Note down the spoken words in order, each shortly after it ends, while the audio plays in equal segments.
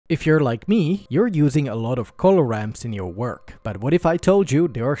If you're like me, you're using a lot of color ramps in your work. But what if I told you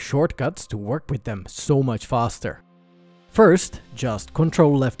there are shortcuts to work with them so much faster? First, just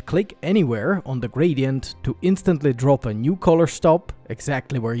Ctrl left click anywhere on the gradient to instantly drop a new color stop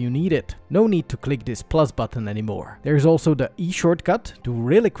exactly where you need it. No need to click this plus button anymore. There's also the E shortcut to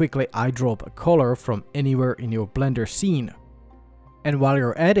really quickly eyedrop a color from anywhere in your Blender scene. And while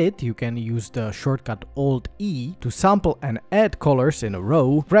you're at it, you can use the shortcut Alt-E to sample and add colors in a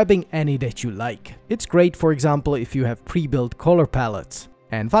row, grabbing any that you like. It's great, for example, if you have pre-built color palettes.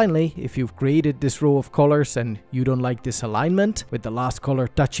 And finally, if you've created this row of colors and you don't like this alignment, with the last color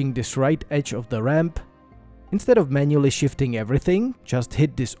touching this right edge of the ramp, instead of manually shifting everything, just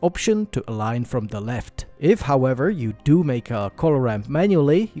hit this option to align from the left. If, however, you do make a color ramp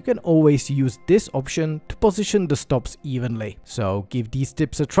manually, you can always use this option to position the stops evenly. So give these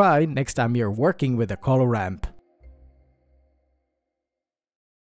tips a try next time you're working with a color ramp.